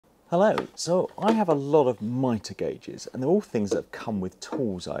Hello, so I have a lot of mitre gauges and they're all things that have come with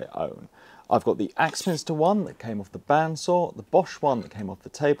tools I own. I've got the Axminster one that came off the bandsaw, the Bosch one that came off the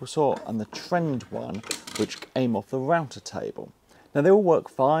table saw and the Trend one which came off the router table. Now they all work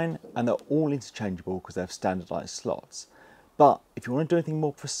fine and they're all interchangeable because they have standardised slots. But if you want to do anything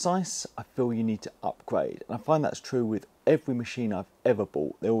more precise, I feel you need to upgrade. And I find that's true with every machine I've ever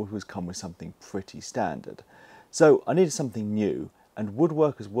bought. They always come with something pretty standard. So I needed something new, and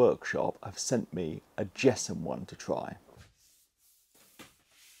Woodworkers Workshop have sent me a Jessem one to try.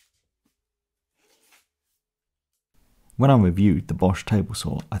 When I reviewed the Bosch table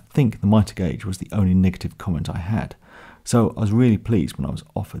saw, I think the mitre gauge was the only negative comment I had. So I was really pleased when I was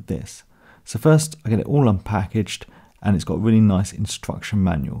offered this. So first I get it all unpackaged and it's got a really nice instruction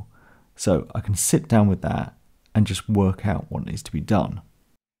manual. So I can sit down with that and just work out what needs to be done.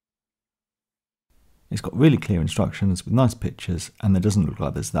 It's got really clear instructions with nice pictures and there doesn't look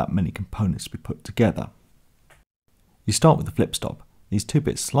like there's that many components to be put together. You start with the flip stop. These two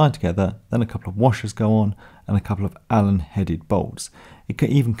bits slide together, then a couple of washers go on and a couple of Allen headed bolts. It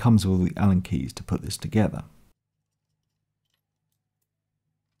even comes with all the Allen keys to put this together.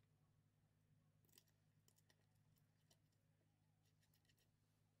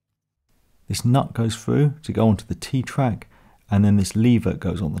 This nut goes through to go onto the T-track and then this lever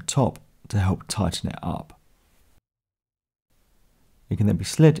goes on the top to help tighten it up. It can then be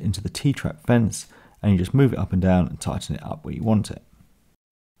slid into the T-track fence and you just move it up and down and tighten it up where you want it.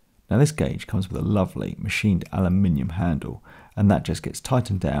 Now this gauge comes with a lovely machined aluminium handle and that just gets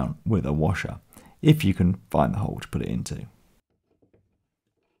tightened down with a washer, if you can find the hole to put it into.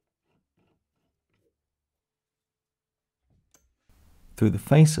 Through the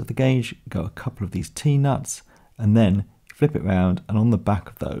face of the gauge go a couple of these T-nuts and then flip it round and on the back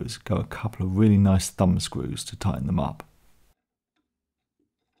of those go a couple of really nice thumb screws to tighten them up.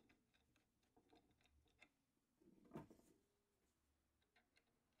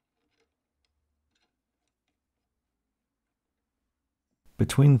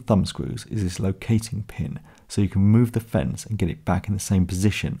 Between the thumb screws is this locating pin so you can move the fence and get it back in the same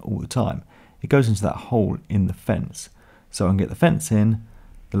position all the time. It goes into that hole in the fence. So I can get the fence in,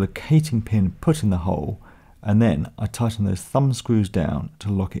 the locating pin put in the hole, and then I tighten those thumb screws down to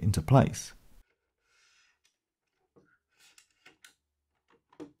lock it into place.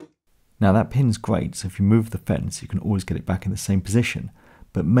 Now that pin's great, so if you move the fence you can always get it back in the same position,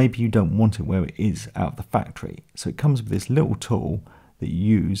 but maybe you don't want it where it is out of the factory. So it comes with this little tool that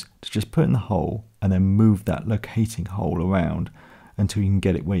you use to just put in the hole and then move that locating hole around until you can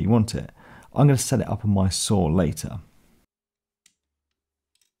get it where you want it. I'm going to set it up on my saw later.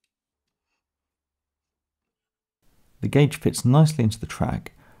 The gauge fits nicely into the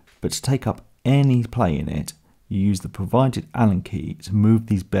track, but to take up any play in it, you use the provided Allen key to move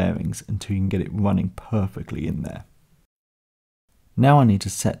these bearings until you can get it running perfectly in there. Now I need to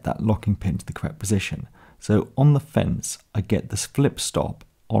set that locking pin to the correct position. So on the fence, I get this flip stop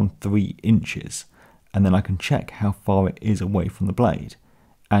on 3 inches, and then I can check how far it is away from the blade.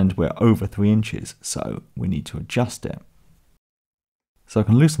 And we're over 3 inches, so we need to adjust it. So I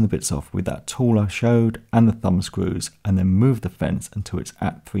can loosen the bits off with that tool I showed and the thumb screws and then move the fence until it's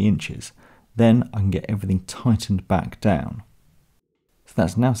at 3 inches. Then I can get everything tightened back down. So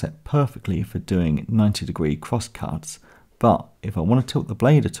that's now set perfectly for doing 90-degree cross cuts, but if I want to tilt the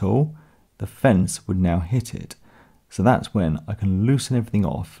blade at all, the fence would now hit it. So that's when I can loosen everything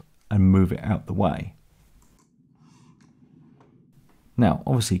off and move it out the way. Now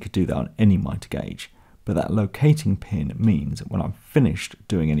obviously you could do that on any mitre gauge, but that locating pin means that when I'm finished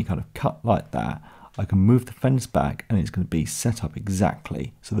doing any kind of cut like that, I can move the fence back and it's going to be set up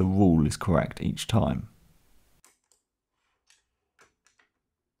exactly so the rule is correct each time.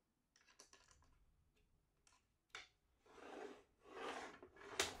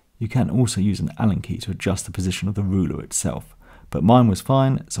 You can also use an Allen key to adjust the position of the ruler itself, but mine was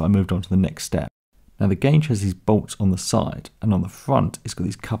fine, so I moved on to the next step. Now the gauge has these bolts on the side, and on the front it's got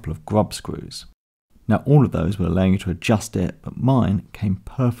these couple of grub screws. Now all of those will allow you to adjust it, but mine came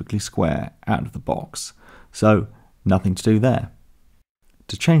perfectly square out of the box, so nothing to do there.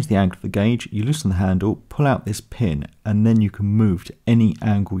 To change the angle of the gauge, you loosen the handle, pull out this pin, and then you can move to any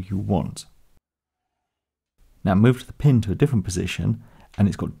angle you want. Now move the pin to a different position, and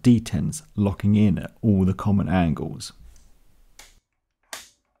it's got detents locking in at all the common angles.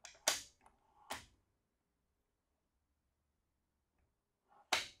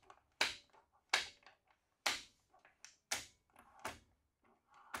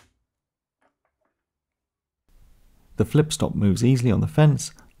 The flip stop moves easily on the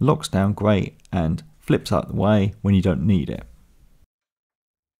fence, locks down great, and flips out the way when you don't need it.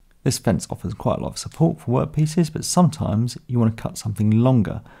 This fence offers quite a lot of support for workpieces, but sometimes you want to cut something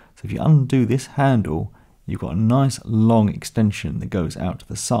longer. So if you undo this handle, you've got a nice long extension that goes out to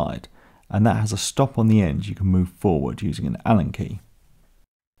the side, and that has a stop on the end you can move forward using an Allen key.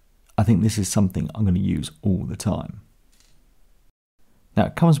 I think this is something I'm going to use all the time. Now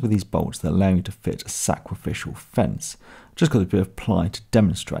it comes with these bolts that allow you to fit a sacrificial fence. Just got a bit of ply to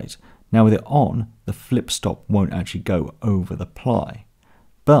demonstrate. Now with it on, the flip stop won't actually go over the ply.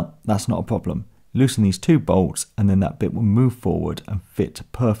 But that's not a problem. Loosen these two bolts and then that bit will move forward and fit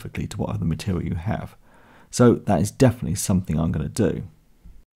perfectly to whatever material you have. So that is definitely something I'm going to do.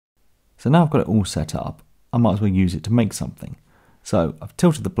 So now I've got it all set up, I might as well use it to make something. So I've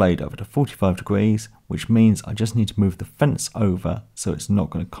tilted the blade over to 45 degrees, which means I just need to move the fence over so it's not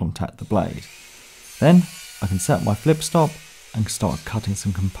going to contact the blade. Then I can set up my flip stop and start cutting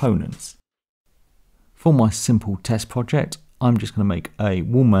some components. For my simple test project, I'm just going to make a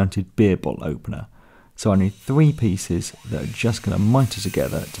wall-mounted beer bottle opener. So I need 3 pieces that are just going to mitre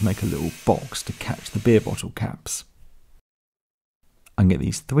together to make a little box to catch the beer bottle caps. I can get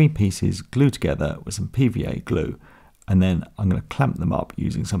these 3 pieces glued together with some PVA glue, and then I'm going to clamp them up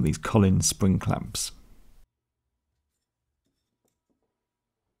using some of these Collins spring clamps.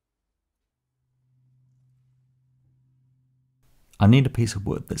 I need a piece of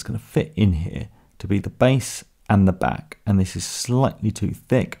wood that's going to fit in here to be the base and the back, and this is slightly too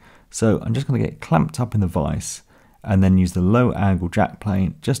thick, so I'm just going to get it clamped up in the vise and then use the low angle jack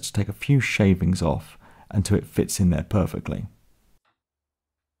plane just to take a few shavings off until it fits in there perfectly.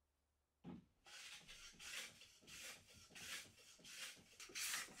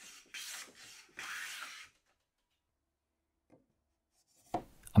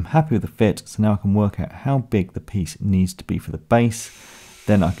 I'm happy with the fit, so now I can work out how big the piece needs to be for the base.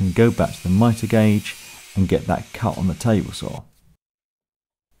 Then I can go back to the mitre gauge and get that cut on the table saw.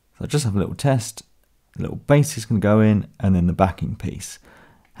 So I just have a little test. The little base is going to go in and then the backing piece.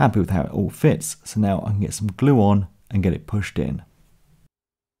 Happy with how it all fits, so now I can get some glue on and get it pushed in.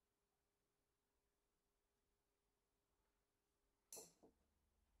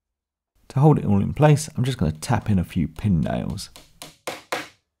 To hold it all in place, I'm just going to tap in a few pin nails.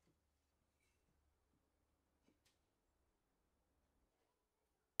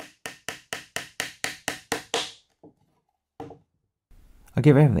 I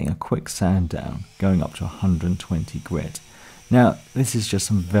give everything a quick sand down, going up to 120 grit. Now, this is just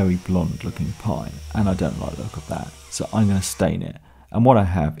some very blonde looking pine, and I don't like the look of that, so I'm going to stain it, and what I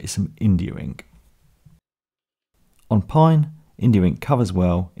have is some India ink. On pine, India ink covers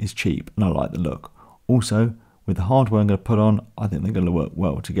well, is cheap, and I like the look. Also, with the hardware I'm going to put on, I think they're going to work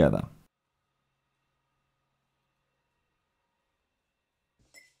well together.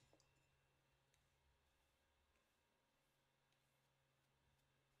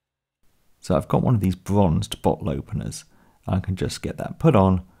 So I've got one of these bronzed bottle openers. I can just get that put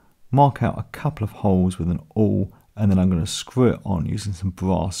on, mark out a couple of holes with an awl, and then I'm going to screw it on using some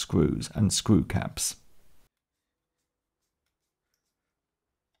brass screws and screw caps.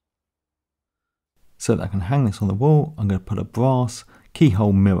 So that I can hang this on the wall, I'm going to put a brass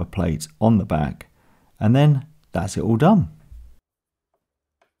keyhole mirror plate on the back, and then that's it all done.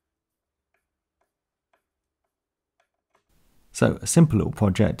 So a simple little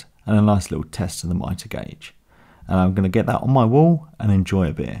project and a nice little test of the mitre gauge. And I'm going to get that on my wall and enjoy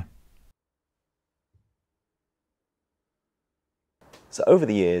a beer. So over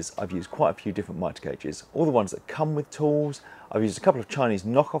the years, I've used quite a few different mitre gauges, all the ones that come with tools. I've used a couple of Chinese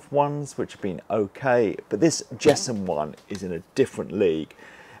knockoff ones, which have been okay, but this Jessem one is in a different league.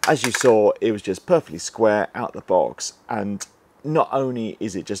 As you saw, it was just perfectly square out the box, and not only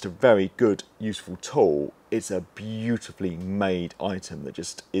is it just a very good, useful tool, it's a beautifully made item that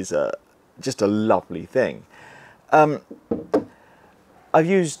just is a lovely thing. I've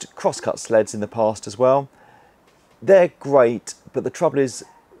used crosscut sleds in the past as well. They're great, but the trouble is,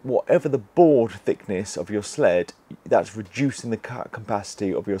 whatever the board thickness of your sled, that's reducing the cut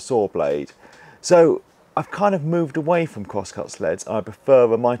capacity of your saw blade. So I've kind of moved away from crosscut sleds, and I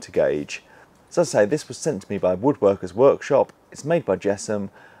prefer a mitre gauge. So as I say, this was sent to me by Woodworkers Workshop. It's made by Jessem.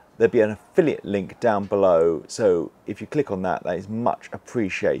 There'll be an affiliate link down below, so if you click on that, that is much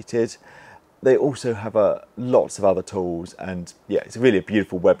appreciated. They also have lots of other tools, and yeah, it's really a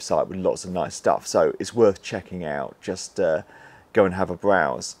beautiful website with lots of nice stuff, so it's worth checking out. Just go and have a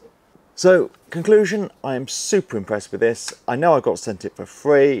browse. So, conclusion, I am super impressed with this. I know I got sent it for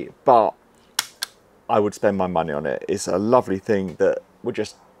free, but I would spend my money on it. It's a lovely thing that would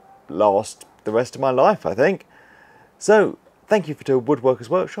just last the rest of my life, I think. So, thank you to Woodworkers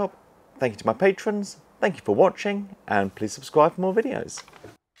Workshop, thank you to my patrons, thank you for watching, and please subscribe for more videos.